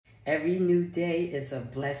Every new day is a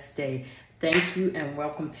blessed day. Thank you and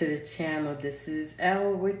welcome to the channel. This is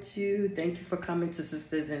Elle with you. Thank you for coming to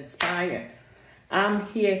Sisters Inspire. I'm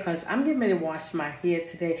here because I'm getting ready to wash my hair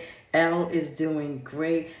today. Elle is doing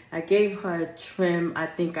great. I gave her a trim. I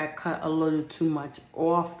think I cut a little too much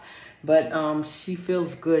off, but she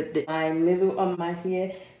feels good. My middle of my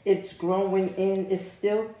hair, it's growing in. It's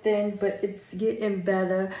still thin, but it's getting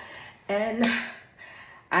better. And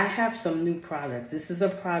I have some new products. This is a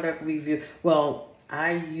product review. Well,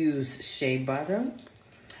 I use Shea Moisture.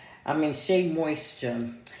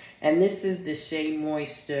 And this is the Shea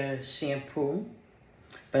Moisture shampoo.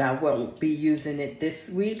 But I won't be using it this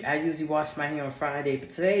week. I usually wash my hair on Friday,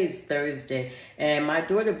 but today is Thursday. And my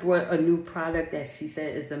daughter brought a new product that she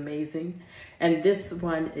said is amazing. And this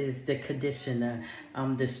one is the conditioner,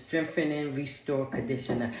 the Strengthening Restore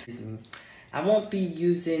Conditioner. I won't be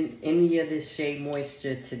using any of this Shea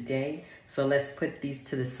Moisture today. So let's put these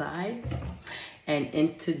to the side. And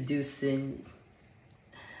introducing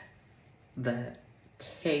the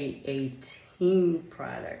K18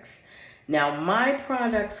 products. Now, my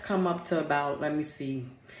products come up to about, let me see,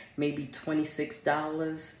 maybe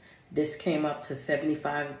 $26. This came up to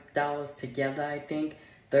 $75 together, I think,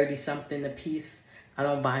 30-something a piece. I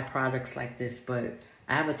don't buy products like this, but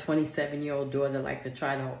I have a 27-year-old daughter that like to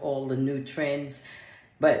try all the new trends.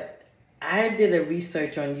 But I did a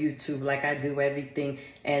research on YouTube like I do everything,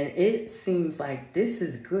 and it seems like this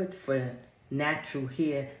is good for natural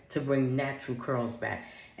hair to bring natural curls back.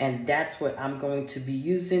 And that's what I'm going to be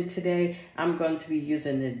using today. I'm going to be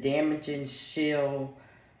using the Damaging Shield.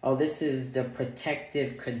 Oh, this is the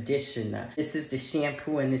protective conditioner. This is the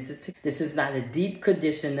shampoo, and this is not a deep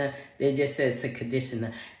conditioner. They just said it's a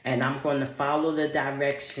conditioner. And I'm going to follow the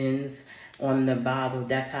directions on the bottle.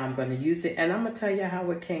 That's how I'm going to use it. And I'm going to tell you how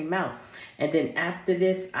it came out. And then after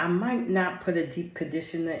this, I might not put a deep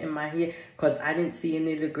conditioner in my hair because I didn't see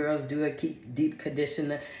any of the girls do a deep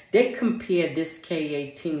conditioner. They compare this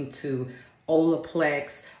K18 to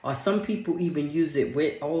Olaplex, or some people even use it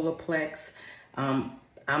with Olaplex.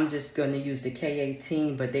 I'm just going to use the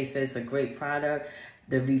K18, but they say it's a great product.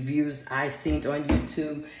 The reviews I seen on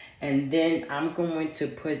YouTube. And then I'm going to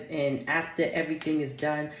put in, after everything is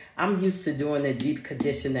done, I'm used to doing a deep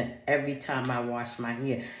conditioner every time I wash my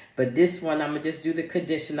hair. But this one, I'm going to just do the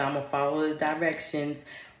conditioner. I'm going to follow the directions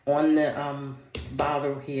on the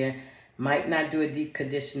bottle here. Might not do a deep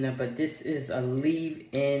conditioner, but this is a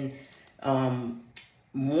leave-in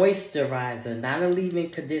moisturizer. Not a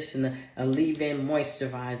leave-in conditioner, a leave-in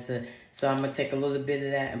moisturizer. So I'm going to take a little bit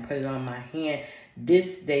of that and put it on my hand.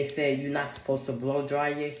 This, they say you're not supposed to blow dry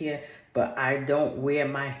your hair, but I don't wear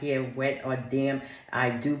my hair wet or damp. I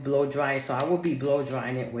do blow dry it, so I will be blow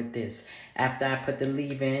drying it with this. After I put the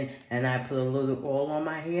leave-in and I put a little oil on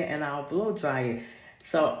my hair and I'll blow dry it.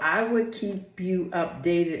 So I would keep you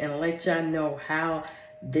updated and let y'all know how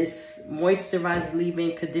this moisturized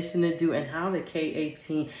leave-in conditioner do and how the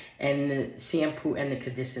K18 and the shampoo and the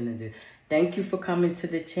conditioner do. Thank you for coming to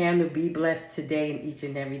the channel. Be blessed today and each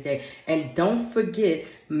and every day. And don't forget,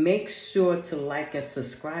 make sure to like and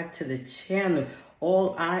subscribe to the channel.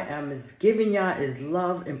 All I am is giving y'all is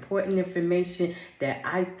love, important information that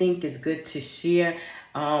I think is good to share.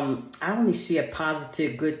 I only share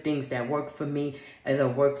positive, good things that work for me and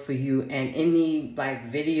that work for you. And any like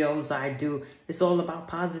videos I do, it's all about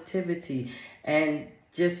positivity. And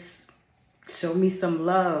just show me some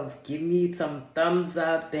love. Give me some thumbs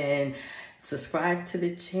up and subscribe to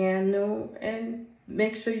the channel. And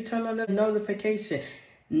make sure you turn on the notification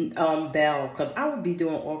bell, because I will be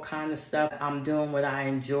doing all kind of stuff. I'm doing what I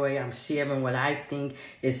enjoy. I'm sharing what I think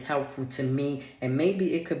is helpful to me, and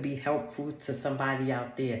maybe it could be helpful to somebody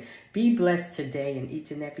out there. Be blessed today and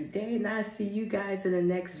each and every day, and I'll see you guys in the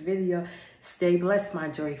next video. Stay blessed, my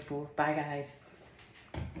joyful. Bye, guys.